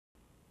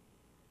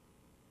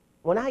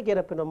When I get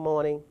up in the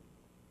morning,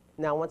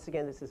 now once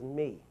again, this is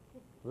me.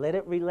 Let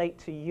it relate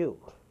to you.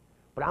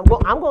 But I'm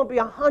going to be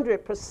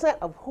 100%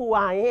 of who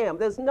I am.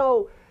 There's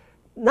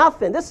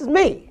nothing. This is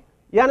me.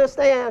 You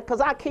understand?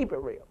 Because I keep it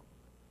real.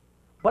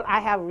 But I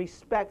have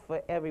respect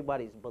for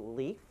everybody's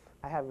belief.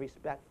 I have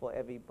respect for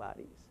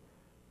everybody's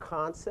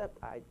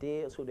concept,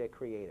 ideas, who their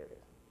creator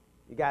is.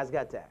 You guys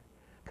got that?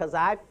 Because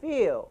I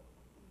feel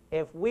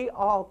if we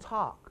all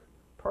talk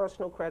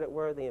personal credit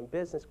worthy and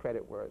business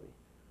credit worthy,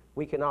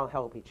 we can all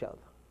help each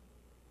other.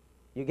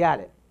 You got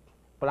it?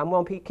 But I'm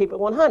going to keep it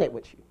 100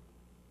 with you.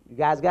 You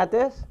guys got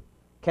this?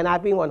 Can I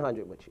be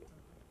 100 with you?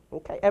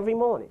 Okay, every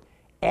morning.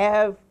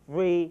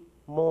 Every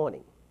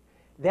morning.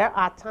 There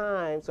are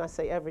times, when I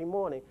say every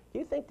morning, do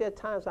you think there are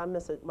times I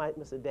might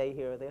miss a day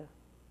here or there?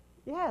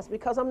 Yes,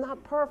 because I'm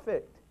not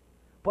perfect.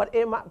 But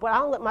I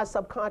don't let my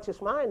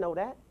subconscious mind know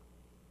that.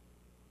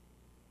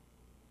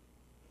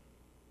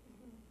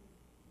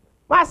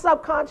 My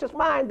subconscious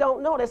mind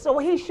don't know that, so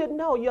he should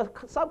know your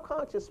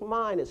subconscious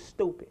mind is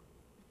stupid.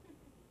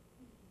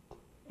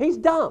 He's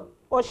dumb,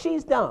 or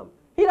she's dumb.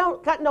 He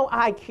don't got no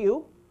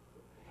IQ.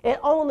 It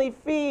only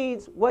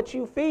feeds what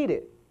you feed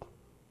it.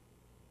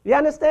 You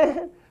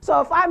understand?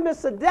 So if I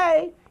miss a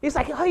day, he's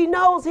like, oh, he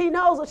knows.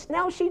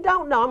 No, she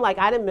don't know. I'm like,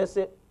 I didn't miss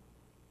it.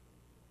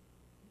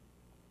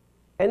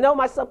 And no,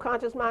 my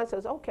subconscious mind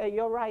says, okay,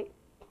 you're right.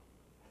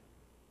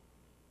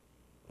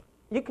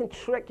 You can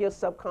trick your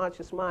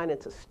subconscious mind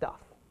into stuff.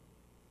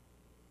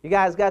 You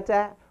guys got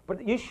that?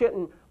 But you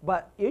shouldn't,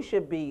 but you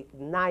should be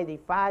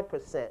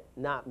 95%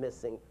 not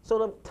missing. So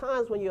the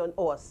times when you're,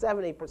 or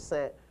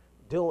 70%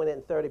 doing it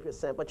and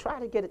 30%, but try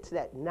to get it to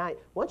that 9.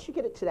 Once you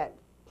get it to that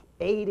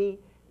 80,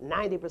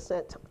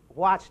 90%,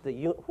 watch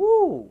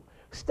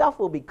stuff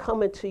will be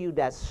coming to you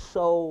that's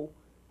so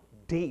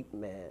deep,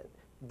 man.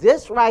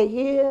 This right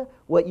here,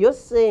 what you're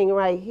seeing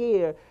right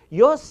here,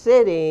 you're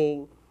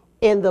sitting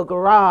in the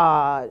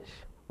garage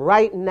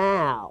right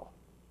now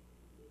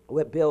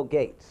with Bill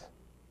Gates.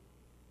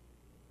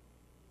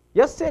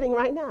 You're sitting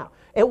right now.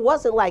 It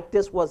wasn't like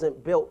this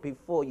wasn't built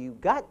before you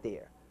got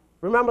there.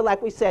 Remember,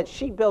 like we said,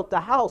 she built the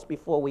house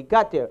before we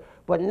got there,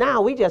 but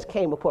now we just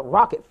came and put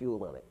rocket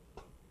fuel in it.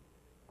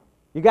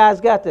 You guys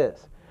got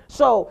this?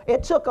 So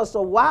it took us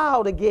a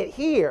while to get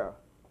here.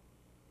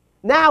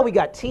 Now we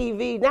got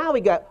TV.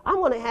 I'm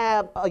going to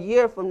have a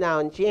year from now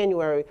in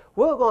January,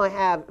 we're going to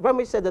have, remember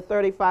we said the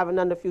 35 and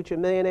under future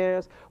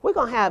millionaires? We're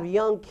going to have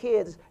young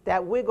kids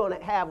that we're going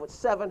to have with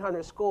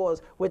 700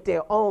 scores with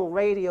their own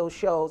radio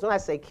shows. When I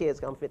say kids,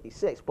 I'm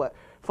 56, but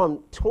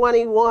from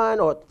 21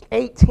 or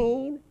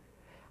 18.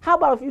 How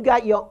about if you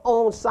got your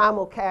own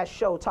simulcast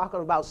show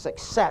talking about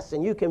success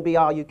and you can be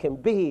all you can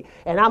be,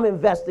 and I'm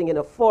investing in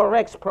a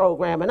Forex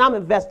program and I'm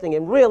investing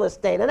in real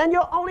estate, and then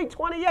you're only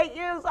 28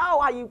 years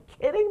old. Are you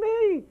kidding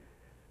me?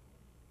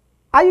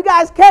 Are you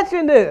guys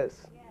catching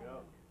this? Yeah.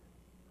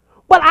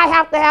 But I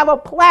have to have a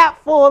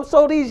platform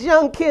so these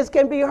young kids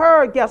can be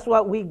heard. Guess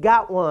what? We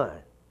got one.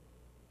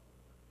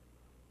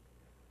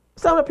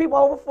 Some of the people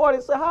over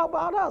 40 say, how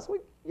about us?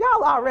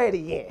 Y'all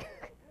already in.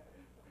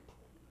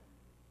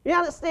 You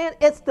understand?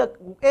 You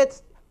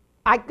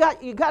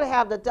got to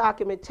have the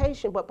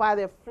documentation, but by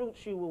their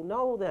fruits you will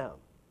know them.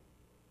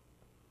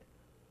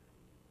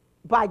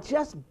 By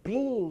just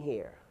being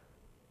here.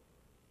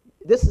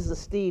 This is a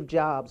Steve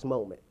Jobs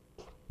moment.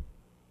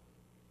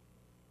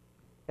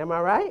 Am I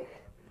right?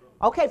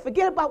 Okay,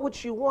 forget about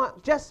what you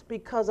want just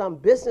because I'm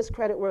business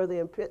credit worthy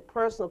and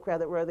personal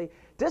credit worthy.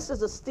 This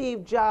is a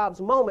Steve Jobs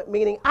moment,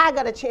 meaning I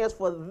got a chance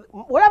for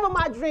whatever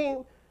my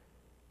dream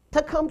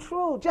to come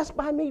true just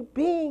by me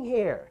being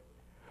here.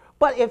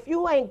 But if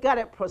you ain't got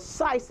it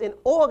precise and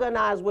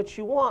organized what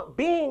you want,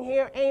 being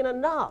here ain't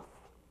enough.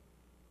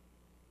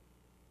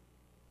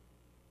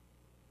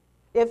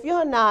 If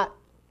you're not,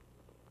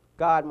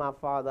 God, my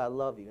Father, I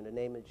love you in the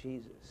name of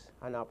Jesus.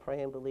 I now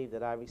pray and believe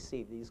that I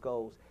receive these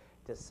goals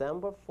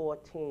December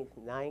 14th,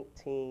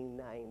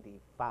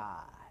 1995.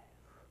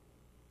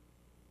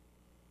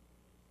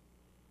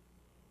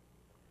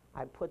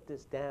 I put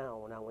this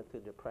down when I went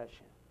through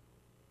depression.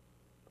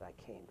 But I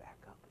came back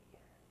up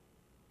again.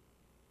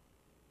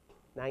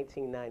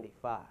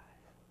 1995.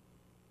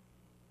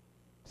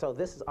 So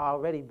this has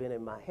already been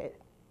in my head.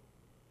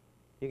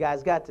 You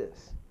guys got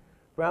this?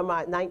 Around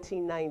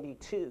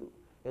 1992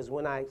 is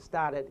when I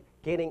started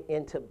getting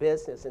into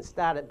business and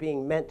started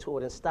being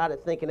mentored and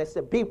started thinking, they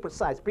said, be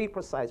precise, be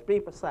precise, be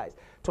precise.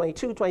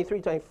 22,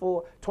 23,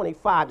 24,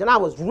 25. Then I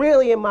was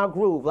really in my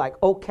groove,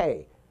 like,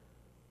 okay.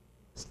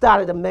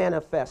 Started to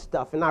manifest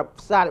stuff, and I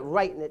started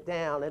writing it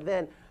down, and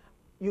then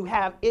you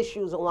have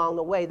issues along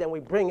the way, then we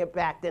bring it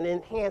back, then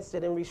enhance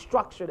it and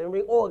restructure it and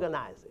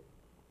reorganize it.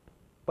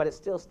 But it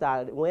still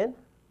started when?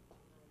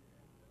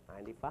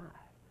 95.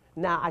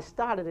 Now, I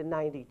started in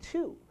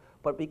 92,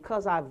 but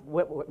because I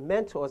went with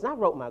mentors, and I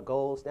wrote my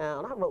goals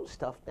down, I wrote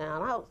stuff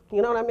down,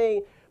 you know what I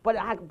mean? But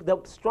the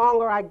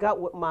stronger I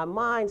got with my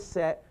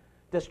mindset,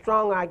 the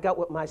stronger I got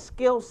with my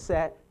skill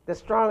set, the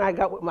stronger I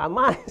got with my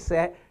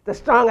mindset, the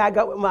stronger I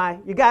got with my,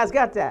 you guys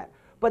got that?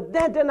 But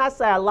then didn't I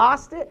say I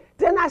lost it?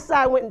 Didn't I say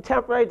I went in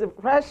temporary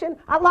depression?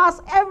 I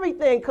lost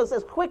everything because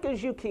as quick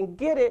as you can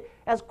get it,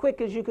 as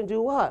quick as you can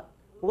do what?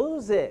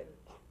 Lose it.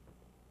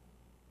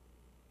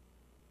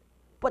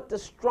 But the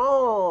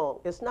strong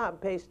is not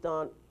based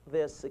on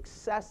their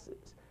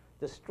successes.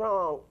 The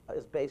strong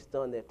is based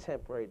on their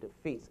temporary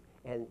defeats.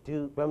 And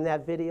remember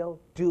that video?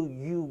 Do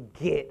you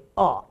get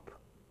up?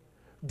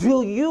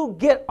 Do you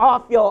get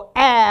off your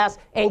ass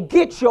and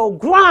get your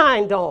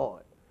grind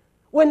on?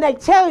 When they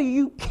tell you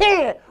you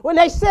can't, when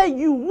they say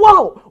you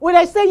won't, when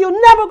they say you're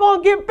never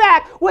going to get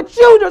back what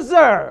you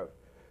deserve,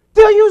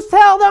 do you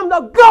tell them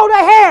to go to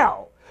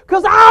hell?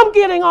 Because I'm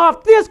getting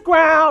off this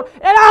ground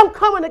and I'm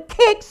coming to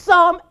kick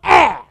some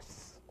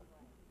ass.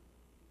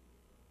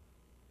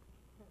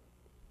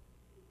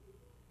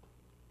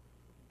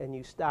 And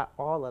you start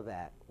all of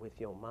that with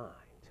your mind.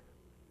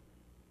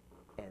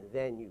 And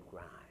then you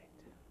grind.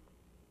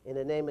 In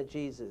the name of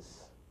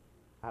Jesus,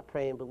 I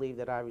pray and believe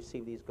that I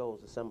receive these goals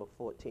December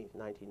 14th,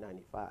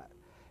 1995.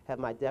 Have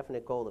my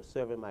definite goal of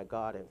serving my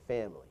God and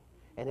family,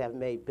 and have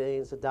made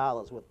billions of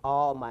dollars with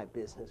all my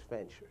business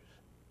ventures.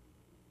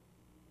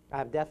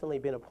 I've definitely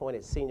been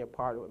appointed senior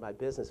partner with my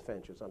business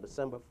ventures on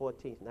December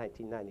 14th,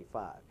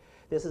 1995.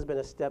 This has been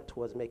a step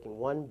towards making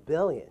 $1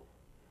 billion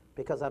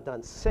because I've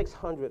done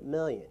 $600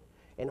 million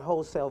in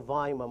wholesale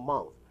volume a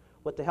month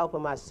with the help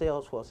of my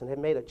sales force and have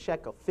made a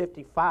check of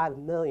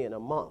 $55 million a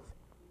month.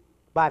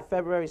 By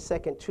February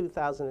 2nd,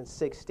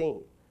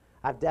 2016,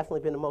 I've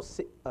definitely been the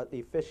most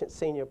efficient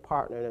senior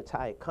partner in the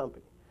entire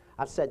company.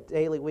 I've set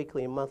daily,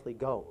 weekly, and monthly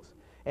goals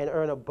and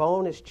earn a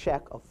bonus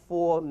check of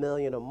 $4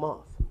 million a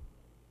month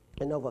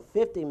and over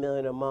 $50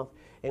 million a month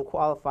in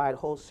qualified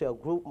wholesale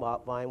group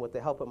volume with the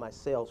help of my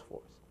sales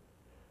force.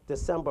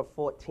 December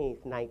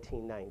 14th,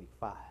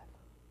 1995.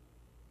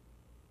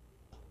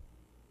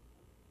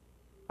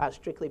 I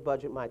strictly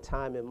budget my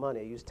time and money.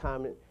 I use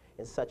time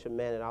in such a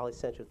manner that all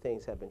essential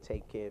things have been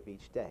taken care of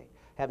each day.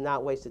 Have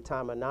not wasted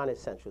time on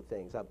non-essential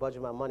things. I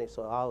budget my money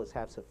so I always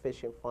have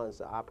sufficient funds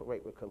to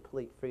operate with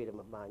complete freedom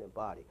of mind and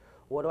body.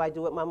 What do I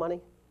do with my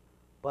money?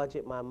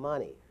 Budget my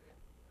money.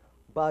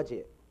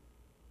 Budget.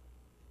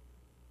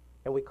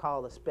 And we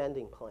call it a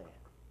spending plan.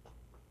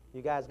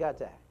 You guys got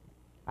that?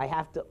 I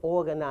have to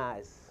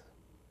organize.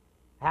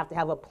 I have to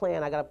have a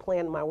plan. I got to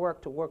plan my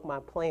work to work my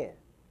plan.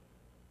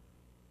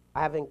 I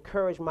have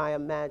encouraged my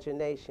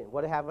imagination.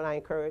 What haven't I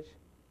encouraged?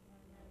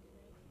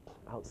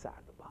 Outside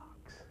the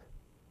box.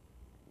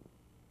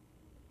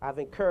 I've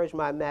encouraged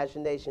my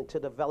imagination to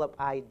develop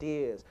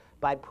ideas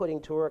by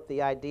putting to work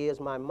the ideas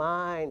my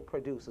mind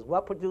produces.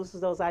 What produces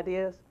those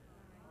ideas?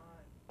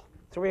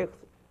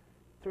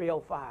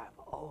 305.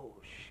 Oh,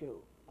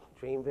 shoot.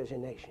 Dream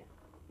Vision Nation.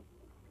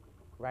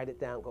 Write it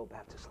down, go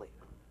back to sleep.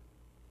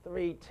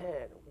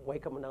 310.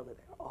 Wake up another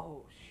day.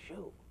 Oh,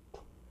 shoot.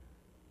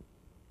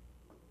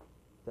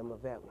 The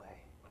Mavette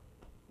way.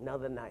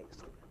 Another night.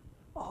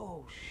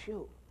 Oh,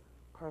 shoot.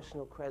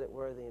 Personal credit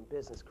worthy and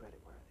business credit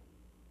worthy.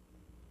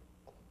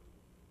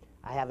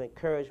 I have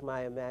encouraged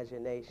my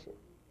imagination.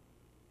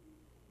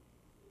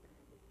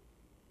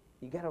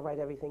 You got to write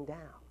everything down.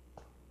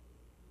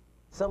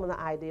 Some of the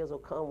ideas will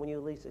come when you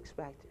least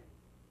expect it.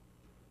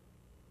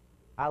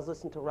 I was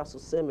listening to Russell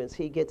Simmons.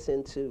 He gets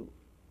into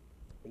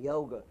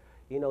yoga.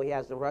 You know, he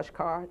has the rush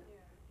card.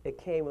 Yeah. It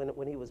came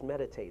when he was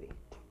meditating.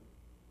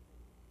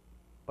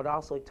 But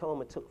also he told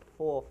him it took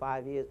 4 or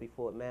 5 years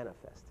before it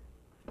manifested.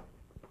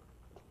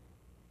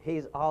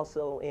 He's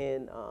also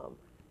in,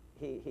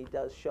 he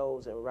does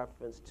shows in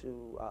reference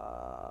to,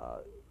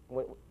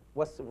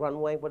 what's the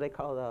runway, what they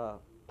call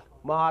it,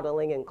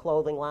 modeling and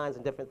clothing lines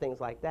and different things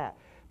like that.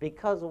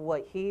 Because of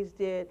what he's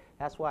did,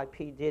 that's why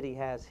P. Diddy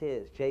has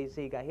his,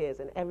 Jay-Z got his,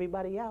 and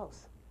everybody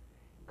else.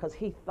 Because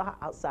he thought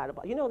outside the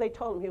box. You know, they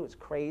told him he was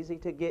crazy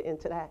to get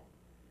into that.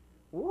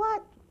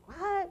 What?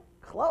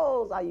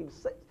 Clothes are you?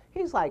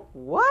 He's like,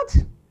 what?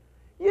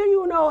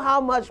 You know how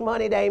much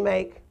money they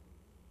make?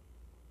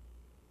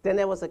 Then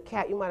there was a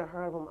cat, you might have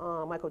heard of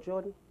him, Michael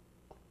Jordan.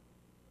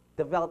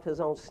 Developed his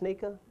own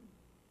sneaker.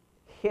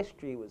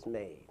 History was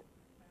made.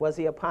 Was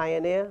he a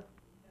pioneer?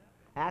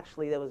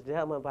 Actually, there was a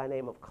gentleman by the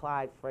name of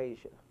Clyde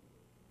Frazier.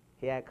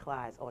 He had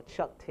Clyde's, or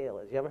Chuck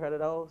Taylor's. You ever heard of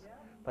those? Yeah.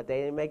 But they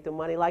didn't make the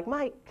money like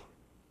Mike.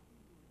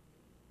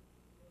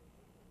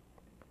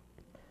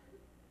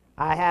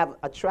 I have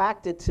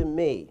attracted to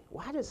me.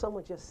 Why did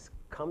someone just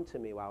come to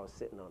me while I was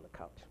sitting on the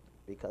couch?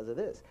 Because of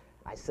this.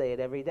 I say it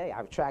every day.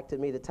 I've attracted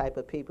me the type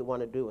of people who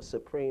want to do a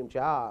supreme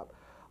job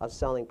of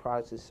selling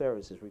products and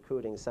services,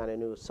 recruiting and signing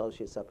new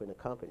associates up in the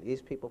company.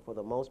 These people, for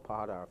the most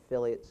part, are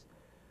affiliates,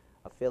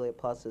 affiliate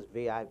pluses,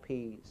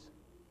 VIPs,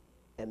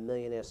 and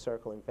Millionaire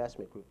Circle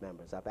Investment Group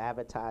members. I've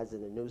advertised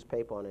in the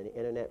newspaper, on the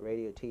internet,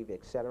 radio, TV,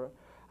 etc.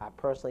 I've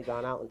personally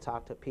gone out and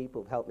talked to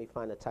people who've helped me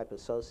find the type of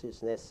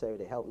associates necessary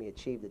to help me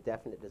achieve the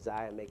definite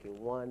desire of making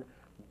 $1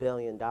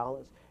 billion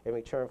in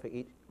return for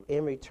each.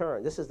 In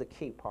return, this is the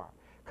key part,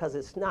 because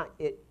it's not.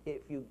 If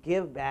you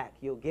give back,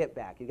 you'll get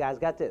back. You guys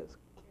got this?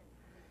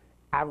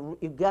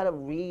 You got to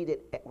read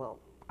it. Well,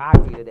 I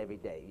read it every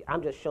day.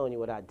 I'm just showing you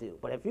what I do.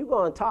 But if you're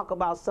going to talk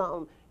about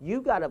something,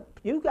 you gotta,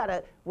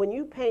 when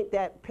you paint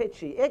that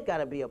picture, it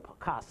gotta be a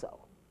Picasso.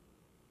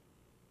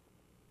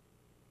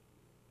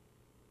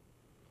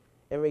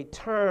 In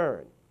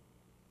return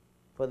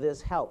for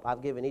this help,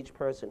 I've given each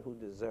person who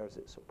deserves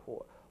it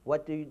support.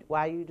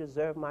 Why you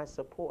deserve my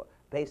support?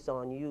 Based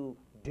on you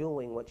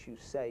doing what you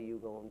say you're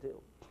going to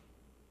do.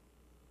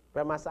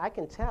 Grandma said, I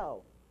can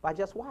tell by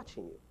just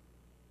watching you.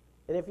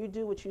 And if you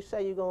do what you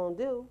say you're going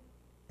to do,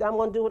 then I'm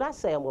going to do what I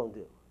say I'm going to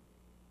do.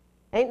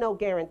 Ain't no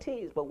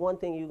guarantees, but one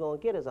thing you're going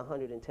to get is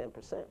 110%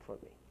 from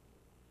me.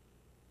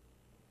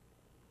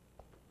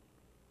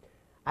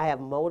 I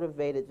have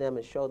motivated them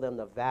and showed them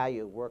the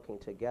value of working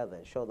together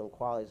and show them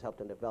qualities help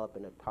them develop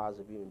into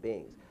positive human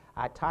beings.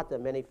 I taught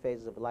them many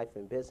phases of life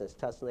and business,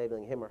 thus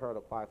enabling him or her to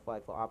qualify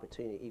for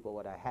opportunity to equal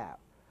what I have.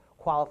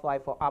 Qualify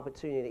for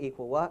opportunity to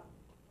equal what?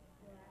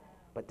 Yeah.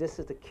 But this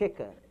is the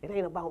kicker. It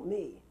ain't about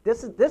me.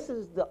 This is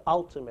the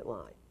ultimate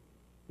line.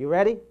 You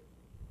ready?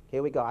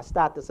 Here we go. I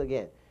start this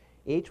again.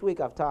 Each week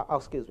I've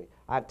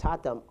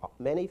taught them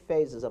many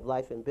phases of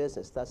life and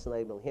business, thus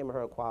enabling him or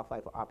her to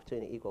qualify for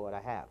opportunity to equal what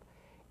I have.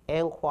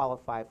 And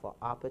qualify for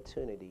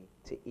opportunity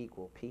to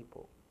equal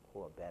people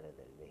who are better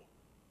than me.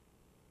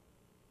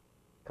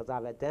 Because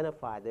I've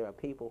identified there are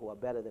people who are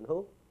better than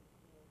who?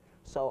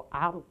 So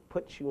I'll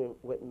put you in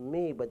with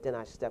me, but then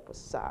I step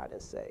aside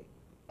and say,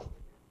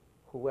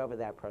 whoever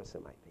that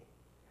person might be.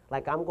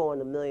 Like I'm going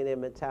to Military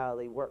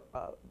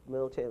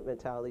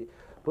Mentality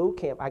Boot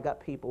Camp. I got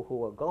people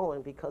who are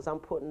going because I'm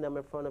putting them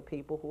in front of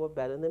people who are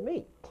better than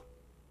me.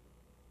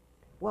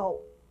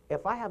 Well,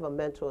 if I have a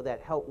mentor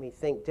that helped me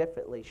think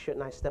differently,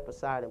 shouldn't I step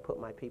aside and put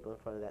my people in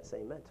front of that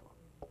same mentor?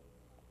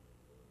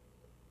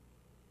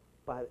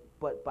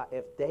 But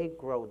if they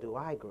grow, do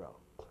I grow?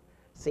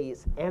 See,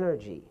 it's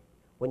energy.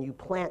 When you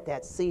plant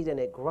that seed and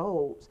it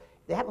grows,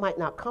 that might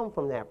not come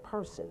from that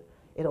person.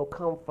 It'll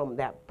come from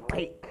that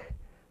break,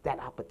 that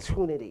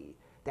opportunity,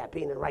 that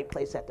being in the right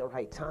place at the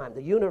right time.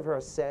 The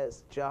universe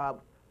says,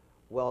 job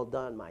well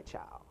done, my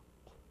child.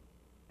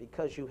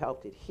 Because you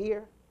helped it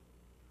here,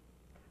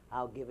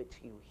 I'll give it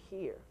to you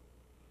here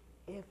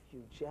if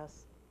you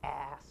just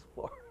ask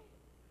for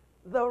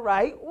it the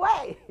right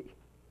way.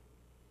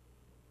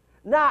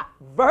 Not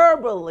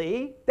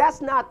verbally. That's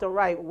not the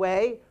right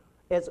way.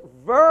 It's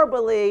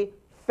verbally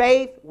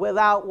faith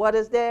without what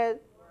is there?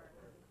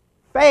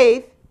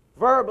 Faith,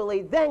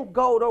 verbally, then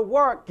go to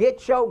work.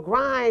 Get your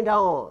grind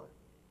on.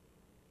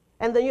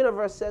 And the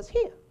universe says,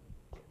 here.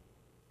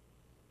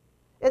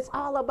 It's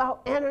all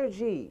about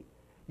energy.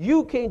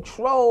 You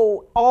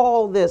control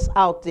all this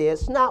out there.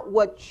 It's not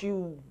what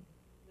you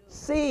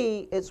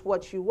see, it's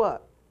what you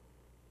what?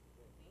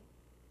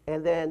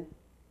 And then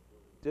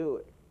do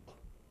it.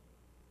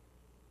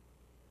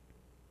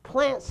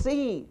 Plant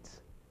seeds.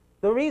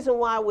 The reason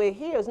why we're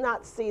here is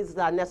not seeds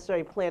that I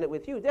necessarily planted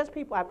with you. There's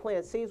people I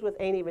planted seeds with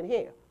ain't even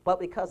here, but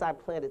because I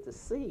planted the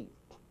seed.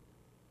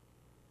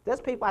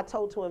 There's people I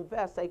told to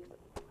invest, I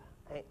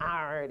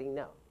already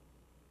know.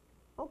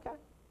 Okay.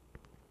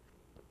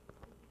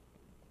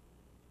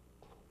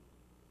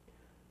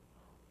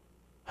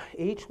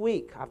 Each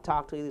week, I've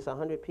talked to at least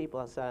 100 people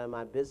outside of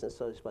my business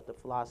associates about the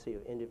philosophy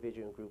of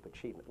individual and group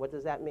achievement. What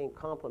does that mean?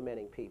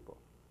 Complimenting people.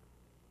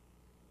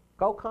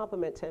 Go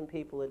compliment 10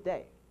 people a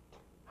day.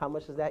 How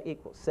much does that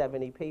equal?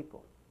 70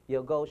 people.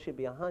 Your goal should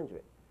be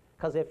 100.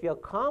 Because if you're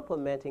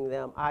complimenting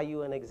them, are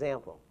you an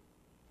example?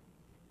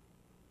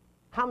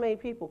 How many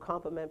people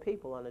compliment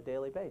people on a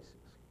daily basis?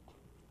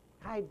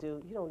 I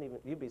do.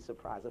 You'd be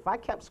surprised. If I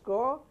kept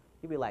score,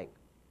 you'd be like,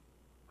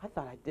 I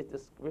thought I did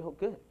this real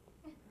good.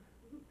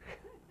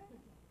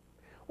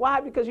 Why?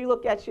 Because you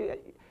look at you.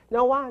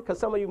 Know why? Because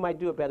some of you might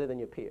do it better than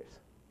your peers.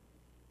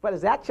 But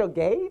is that your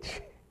gauge?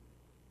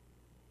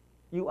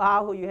 You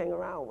are who you hang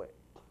around with.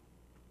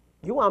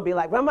 You want to be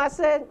like, remember I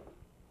said,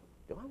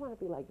 do I want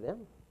to be like them?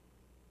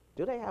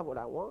 Do they have what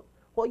I want?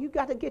 Well, you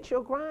got to get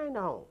your grind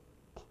on.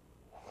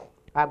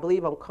 I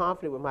believe I'm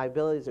confident with my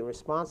abilities and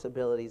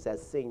responsibilities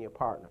as senior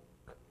partner.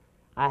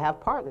 I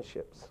have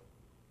partnerships.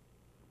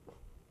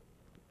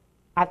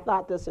 I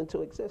thought this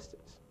into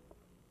existence.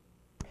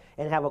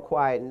 And have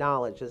acquired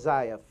knowledge,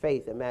 desire,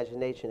 faith,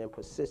 imagination, and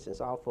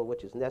persistence, all for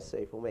which is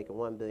necessary for making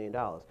 $1 billion.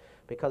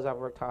 Because I've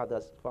worked hard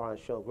thus far and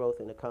shown growth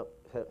in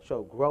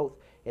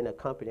the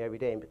company every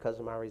day, and because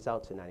of my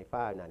results in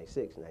 95,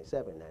 96,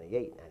 97,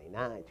 98,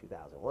 99,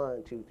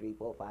 2001, 2, 3,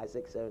 4, 5,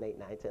 6, 7, 8,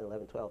 9, 10,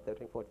 11, 12,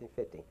 13, 14,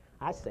 15.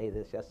 I say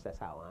this just that's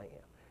how I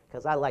am,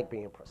 because I like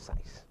being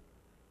precise.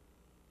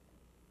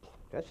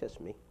 That's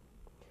just me.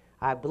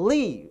 I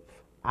believe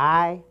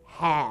I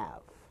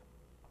have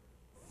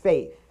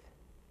faith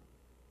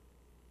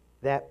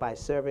that by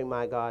serving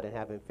my God and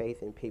having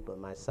faith in people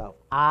and myself,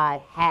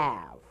 I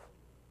have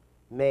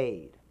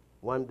made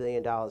 $1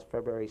 billion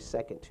February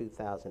 2nd,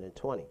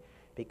 2020.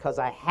 Because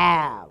I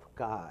have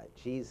God,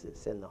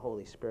 Jesus, and the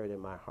Holy Spirit in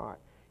my heart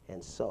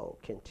and soul,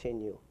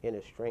 continue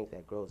inner strength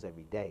that grows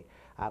every day.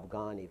 I've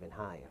gone even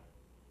higher,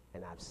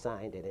 and I've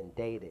signed it and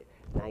dated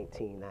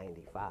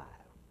 1995.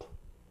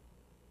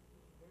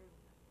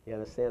 You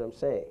understand what I'm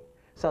saying?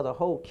 So the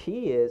whole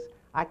key is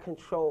I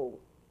control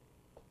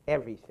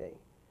everything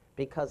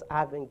because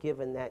I've been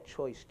given that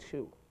choice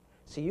too.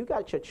 So you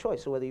got your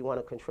choice of whether you want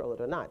to control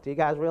it or not. Do you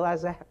guys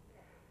realize that?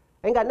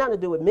 Ain't got nothing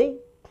to do with me.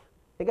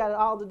 It got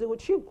all to do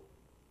with you.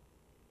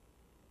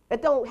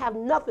 It don't have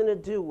nothing to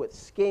do with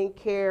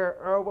skincare,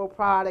 herbal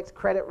products,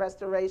 credit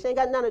restoration. Ain't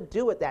got nothing to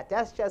do with that.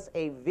 That's just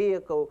a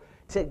vehicle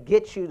to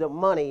get you the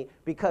money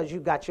because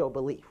you got your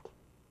belief.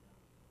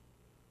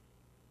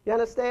 You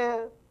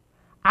understand?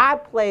 I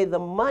play the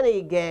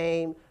money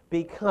game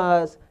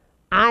because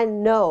I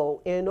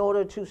know in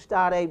order to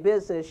start a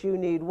business, you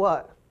need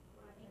what?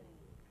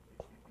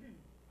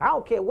 I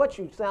don't care what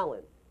you're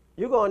selling.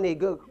 You're going to need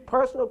good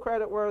personal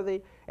credit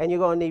worthy, and you're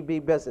going to need to be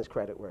business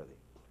credit worthy.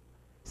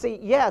 See,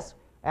 yes,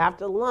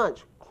 after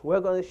lunch, we're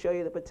going to show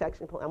you the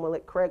protection plan. I'm going to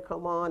let Craig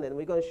come on, and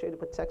we're going to show you the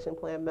protection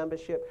plan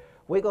membership.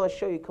 We're going to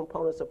show you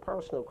components of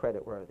personal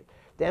credit worthy.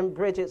 Then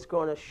Bridget's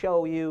going to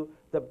show you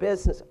the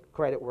business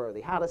credit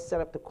worthy, how to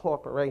set up the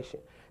corporation.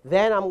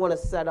 Then I'm going to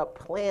set up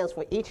plans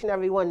for each and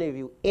every one of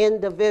you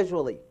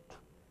individually,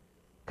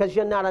 because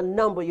you're not a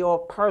number, you're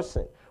a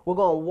person. We're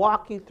going to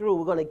walk you through.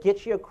 We're going to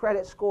get your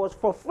credit scores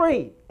for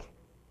free.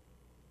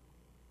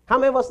 How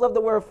many of us love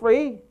the word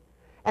free?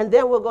 And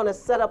then we're going to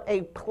set up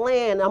a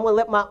plan. I'm going to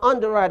let my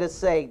underwriter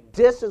say,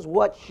 this is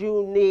what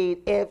you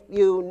need if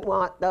you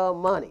want the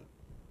money.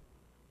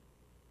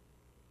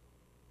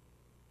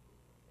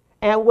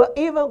 And we're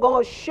even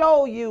going to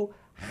show you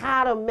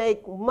how to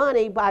make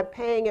money by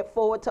paying it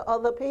forward to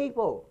other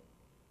people.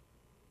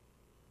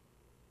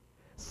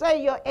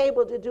 Say you're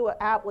able to do an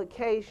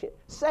application.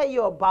 Say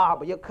you're a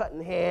barber, you're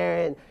cutting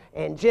hair,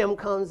 and Jim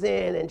comes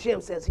in, and Jim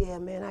says, yeah,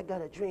 man, I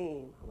got a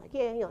dream. I'm like,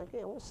 yeah. You're like,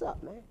 yeah, what's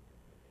up, man?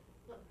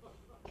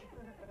 I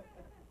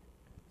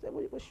said,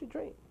 what's your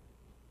dream?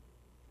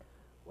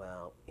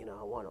 Well,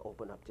 I want to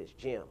open up this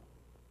gym.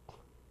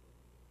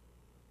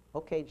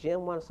 Okay,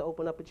 Jim wants to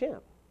open up a gym.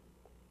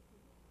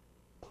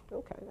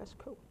 Okay, that's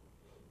cool.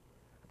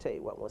 I'll tell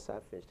you what, once I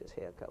finish this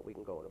haircut, we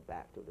can go in the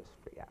back, do this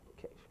free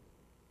application.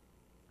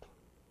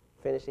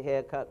 Finish the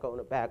haircut, go in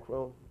the back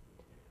room.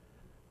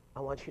 I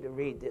want you to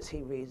read this.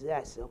 He reads that.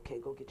 I said, okay,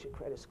 go get your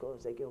credit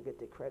scores. They go get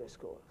their credit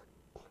scores.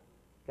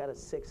 Got a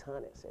 600.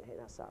 I said, hey,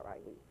 that's all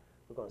right.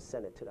 We're going to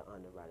send it to the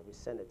underwriter. We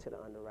send it to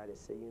the underwriter.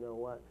 Say, you know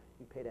what?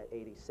 You pay that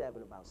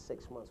 87, about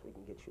 6 months, we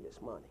can get you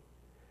this money.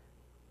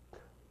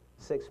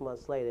 6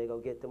 months later, they go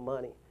get the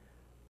money.